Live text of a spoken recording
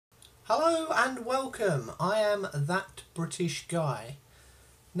Hello and welcome. I am That British Guy.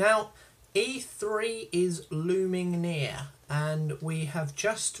 Now, E3 is looming near, and we have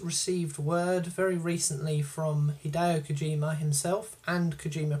just received word very recently from Hideo Kojima himself and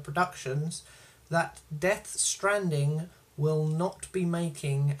Kojima Productions that Death Stranding will not be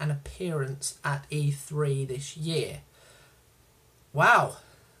making an appearance at E3 this year. Wow,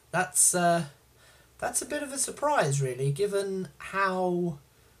 that's a bit of a surprise, really, given how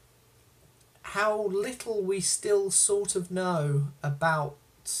little we still sort of know about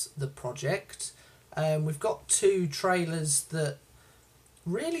the project. We've got two trailers that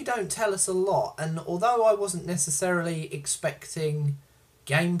really don't tell us a lot, and although I wasn't necessarily expecting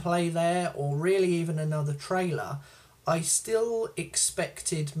gameplay there or really even another trailer, I still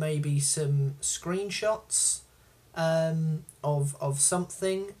expected maybe some screenshots of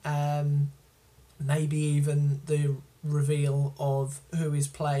something, maybe even the reveal of who is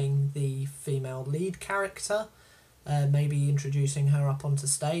playing the female lead character, maybe introducing her up onto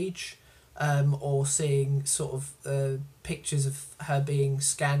stage, or seeing sort of pictures of her being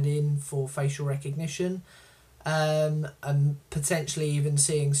scanned in for facial recognition, and potentially even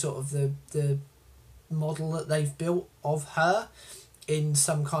seeing sort of the model that they've built of her in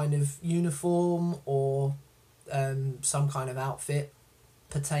some kind of uniform or some kind of outfit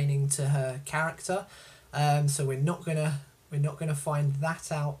pertaining to her character. So we're not gonna find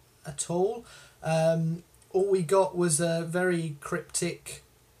that out at all. All we got was a very cryptic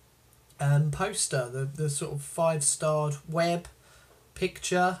poster, the sort of 5-starred web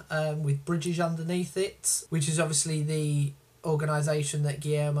picture with bridges underneath it, which is obviously the organisation that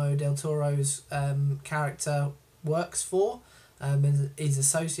Guillermo del Toro's character works for and is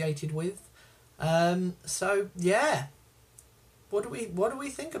associated with. So yeah. What do we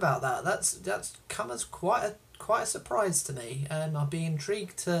think about that? That's come as quite a surprise to me. I'd be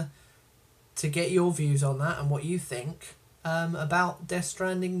intrigued to get your views on that and what you think about Death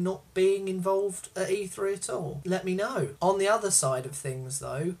Stranding not being involved at E3 at all. Let me know. On the other side of things,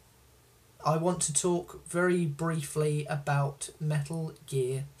 though, I want to talk very briefly about Metal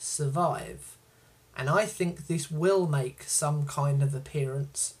Gear Survive, and I think this will make some kind of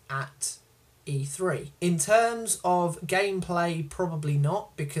appearance at E3. In terms of gameplay, probably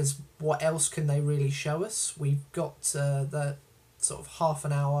not, because what else can they really show us? We've got the sort of half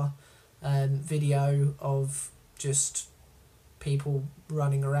an hour video of just people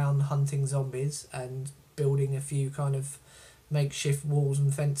running around hunting zombies and building a few kind of makeshift walls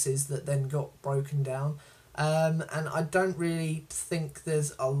and fences that then got broken down. And I don't really think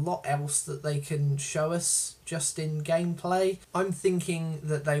there's a lot else that they can show us just in gameplay. I'm thinking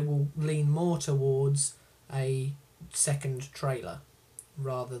that they will lean more towards a second trailer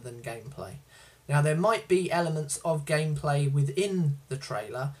rather than gameplay. Now, there might be elements of gameplay within the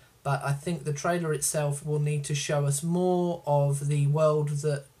trailer, but I think the trailer itself will need to show us more of the world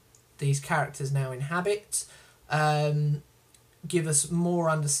that these characters now inhabit, give us more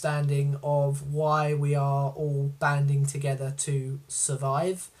understanding of why we are all banding together to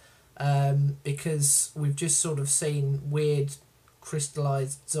survive, because we've just sort of seen weird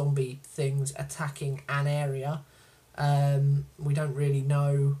crystallized zombie things attacking an area. We don't really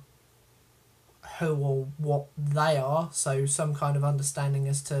know who or what they are, so some kind of understanding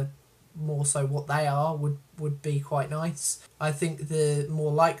as to more so what they are would be quite nice. I think the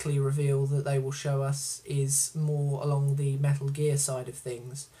more likely reveal that they will show us is more along the Metal Gear side of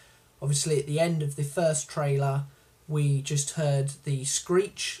things. Obviously, at the end of the first trailer, we just heard the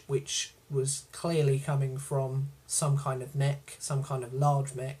screech, which was clearly coming from some kind of mech, some kind of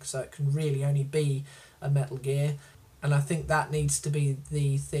large mech, so it can really only be a Metal Gear. And I think that needs to be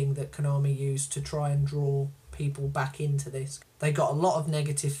the thing that Konami used to try and draw people back into this. They got a lot of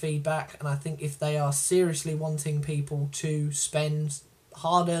negative feedback, and I think if they are seriously wanting people to spend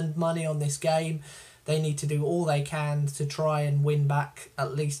hard-earned money on this game, they need to do all they can to try and win back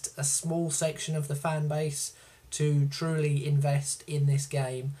at least a small section of the fan base to truly invest in this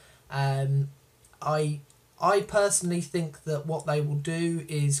game. I personally think that what they will do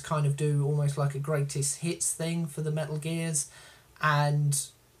is kind of do almost like a greatest hits thing for the Metal Gears, and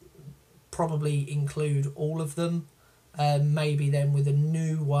probably include all of them, maybe then with a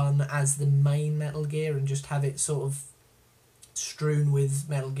new one as the main Metal Gear, and just have it sort of strewn with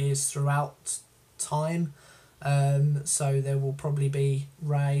Metal Gears throughout time. So there will probably be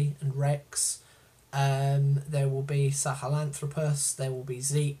Ray and Rex, there will be Sahelanthropus, there will be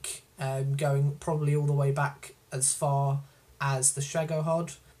Zeke, going probably all the way back as far as the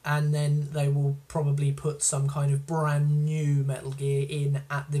Shagohod, and then they will probably put some kind of brand new Metal Gear in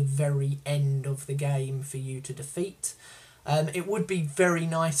at the very end of the game for you to defeat. It would be very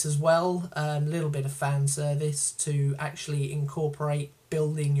nice as well, a little bit of fan service, to actually incorporate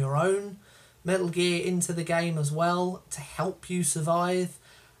building your own Metal Gear into the game as well to help you survive.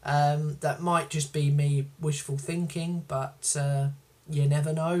 That might just be me wishful thinking, but you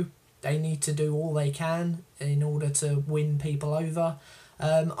never know. They need to do all they can in order to win people over.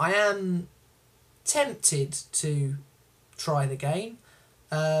 I am tempted to try the game,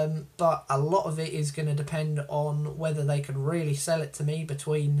 but a lot of it is going to depend on whether they can really sell it to me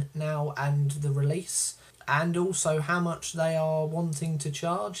between now and the release, and also how much they are wanting to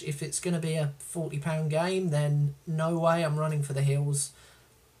charge. If it's going to be a £40 game, then no way, I'm running for the hills.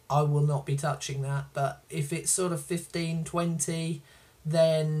 I will not be touching that. But if it's sort of 15, 20,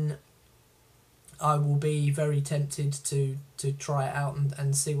 then I will be very tempted to try it out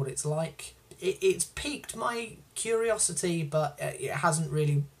and see what it's like. It's piqued my curiosity, but it hasn't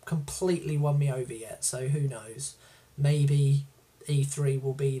really completely won me over yet, so who knows. Maybe E3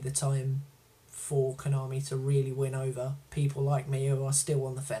 will be the time for Konami to really win over people like me who are still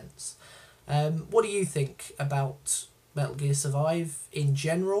on the fence. What do you think about Metal Gear Survive in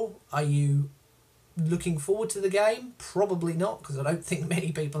general? Are you looking forward to the game? Probably not, because I don't think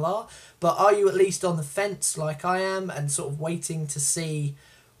many people are. But are you at least on the fence like I am and sort of waiting to see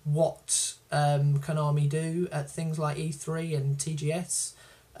what Konami do at things like E3 and TGS?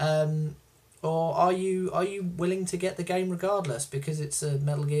 Or are you willing to get the game regardless because it's a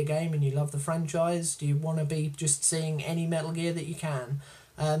Metal Gear game and you love the franchise? Do you want to be just seeing any Metal Gear that you can?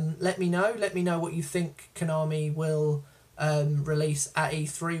 Let me know. Let me know what you think Konami will release at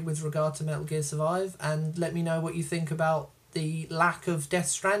E3 with regard to Metal Gear Survive, and let me know what you think about the lack of Death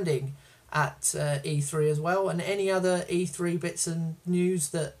Stranding at E3 as well, and any other E3 bits and news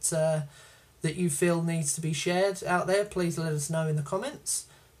that that you feel needs to be shared out there. Please let us know in the comments.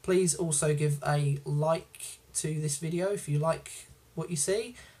 Please also give a like to this video if you like what you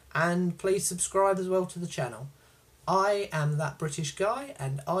see, and please subscribe as well to the channel. I am That British Guy,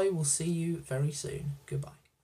 and I will see you very soon. Goodbye.